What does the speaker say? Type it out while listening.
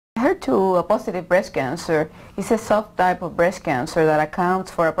HER2 positive breast cancer is a subtype of breast cancer that accounts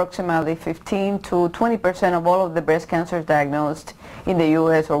for approximately 15 to 20% of all of the breast cancers diagnosed in the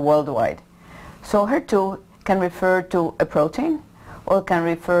US or worldwide. So HER2 can refer to a protein or can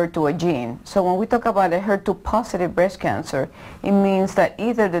refer to a gene. So when we talk about a HER2 positive breast cancer, it means that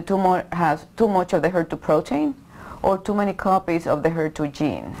either the tumor has too much of the HER2 protein or too many copies of the HER2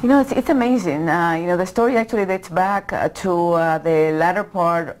 gene. You know, it's amazing. You know, the story actually dates back to the latter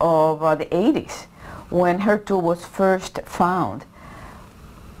part of the 80s when HER2 was first found.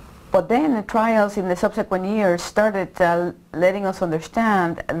 But then the trials in the subsequent years started letting us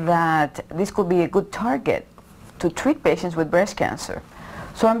understand that this could be a good target to treat patients with breast cancer.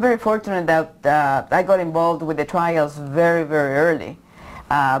 So I'm very fortunate that I got involved with the trials very, very early.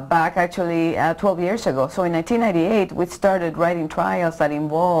 Back actually 12 years ago. So in 1998 we started writing trials that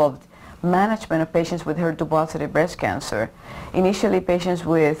involved management of patients with HER2 positive breast cancer. Initially patients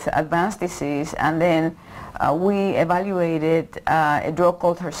with advanced disease, and then we evaluated a drug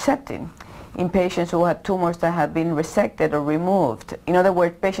called Herceptin in patients who had tumors that had been resected or removed. In other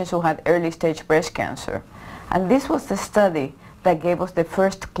words, patients who had early stage breast cancer. And this was the study that gave us the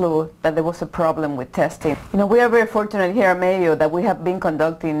first clue that there was a problem with testing. You know, we are very fortunate here at Mayo that we have been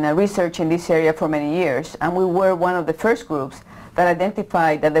conducting research in this area for many years, and we were one of the first groups that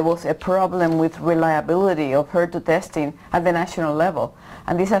identified that there was a problem with reliability of HER2 testing at the national level,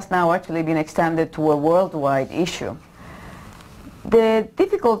 and this has now actually been extended to a worldwide issue. The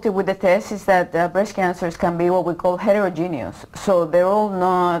difficulty with the test is that breast cancers can be what we call heterogeneous, so they're all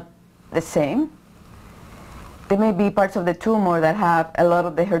not the same. There may be parts of the tumor that have a lot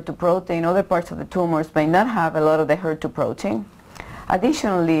of the HER2 protein. Other parts of the tumors may not have a lot of the HER2 protein.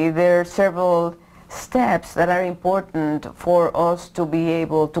 Additionally, there are several steps that are important for us to be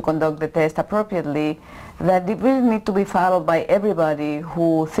able to conduct the test appropriately that really need to be followed by everybody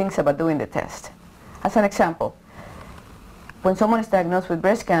who thinks about doing the test. As an example, when someone is diagnosed with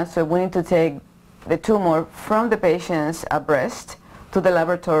breast cancer, we need to take the tumor from the patient's breast to the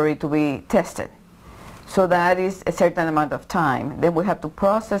laboratory to be tested. So that is a certain amount of time. Then we have to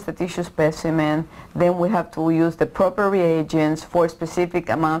process the tissue specimen. Then we have to use the proper reagents for specific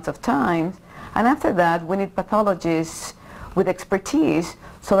amounts of time. And after that, we need pathologists with expertise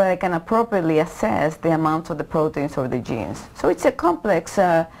so that they can appropriately assess the amounts of the proteins or the genes. So it's a complex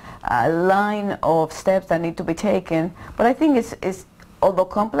line of steps that need to be taken. But I think although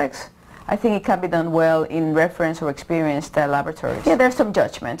complex, I think it can be done well in reference or experienced laboratories. Yeah, there's some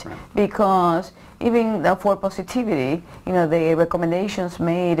judgment because even for positivity, you know, the recommendations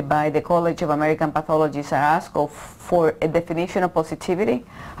made by the College of American Pathologists at ASCO for a definition of positivity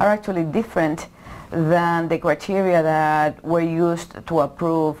are actually different than the criteria that were used to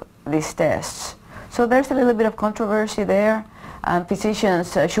approve these tests. So there's a little bit of controversy there, and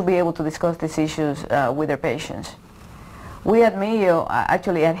physicians should be able to discuss these issues with their patients. We at Mayo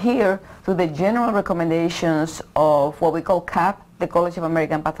actually adhere to the general recommendations of what we call CAP, the College of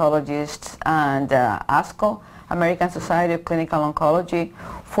American Pathologists, and ASCO, American Society of Clinical Oncology,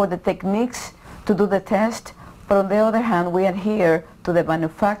 for the techniques to do the test. But on the other hand, we adhere to the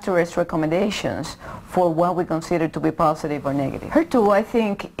manufacturer's recommendations for what we consider to be positive or negative. HER2, I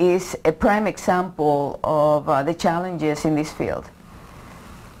think, is a prime example of the challenges in this field.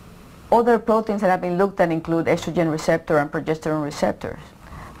 Other proteins that have been looked at include estrogen receptor and progesterone receptors.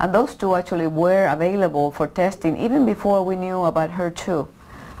 And those two actually were available for testing even before we knew about HER2.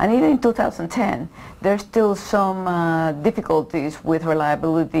 And even in 2010, there's still some difficulties with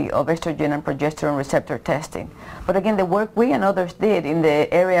reliability of estrogen and progesterone receptor testing. But again, the work we and others did in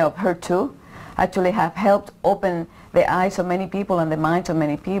the area of HER2 actually have helped open the eyes of many people and the minds of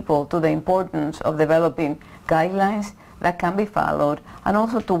many people to the importance of developing guidelines that can be followed, and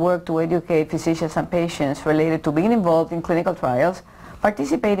also to work to educate physicians and patients related to being involved in clinical trials,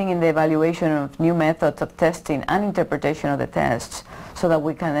 participating in the evaluation of new methods of testing and interpretation of the tests so that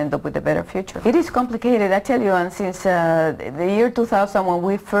we can end up with a better future. It is complicated, I tell you, and since the year 2000 when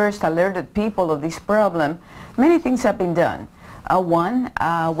we first alerted people of this problem, many things have been done. One,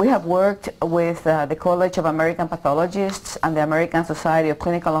 we have worked with the College of American Pathologists and the American Society of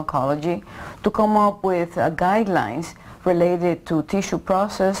Clinical Oncology to come up with guidelines related to tissue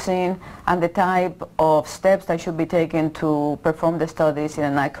processing and the type of steps that should be taken to perform the studies in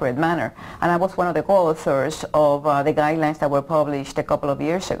an accurate manner. And I was one of the co-authors of the guidelines that were published a couple of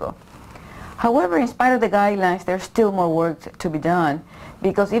years ago. However, in spite of the guidelines, there's still more work to be done,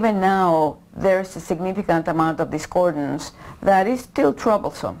 because even now there's a significant amount of discordance that is still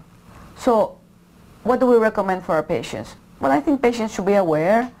troublesome. So what do we recommend for our patients? Well, I think patients should be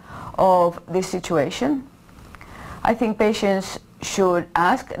aware of this situation. I think patients should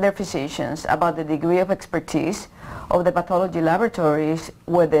ask their physicians about the degree of expertise of the pathology laboratories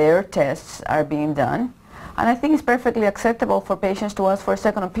where their tests are being done. And I think it's perfectly acceptable for patients to ask for a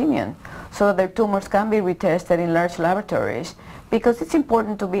second opinion so that their tumors can be retested in large laboratories, because it's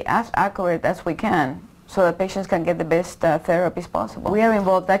important to be as accurate as we can so that patients can get the best therapies possible. We are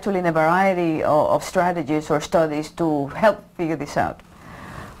involved actually in a variety of strategies or studies to help figure this out.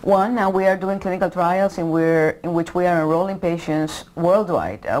 One, we are doing clinical trials in which we are enrolling patients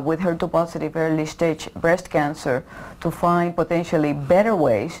worldwide with HER2-positive early-stage breast cancer to find potentially better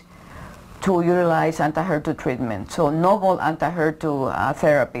ways to utilize anti-HER2 treatment, so novel anti-HER2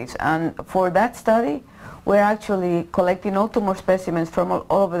 therapies. And for that study, we're actually collecting all tumor specimens from all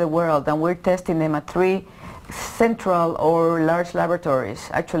over the world, and we're testing them at 3 central or large laboratories.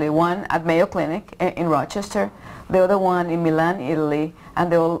 Actually, one at Mayo Clinic in Rochester, the other one in Milan, Italy,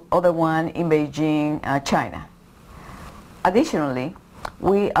 and the other one in Beijing, China. Additionally,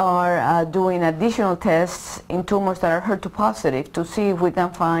 we are doing additional tests in tumors that are HER2 positive to see if we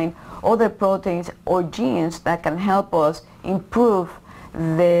can find other proteins or genes that can help us improve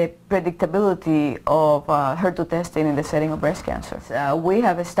the predictability of HER2 testing in the setting of breast cancer. We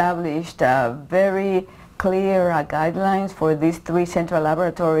have established very clear guidelines for these 3 central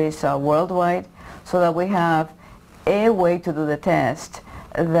laboratories worldwide, so that we have a way to do the test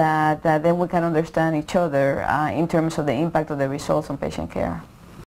that then we can understand each other in terms of the impact of the results on patient care.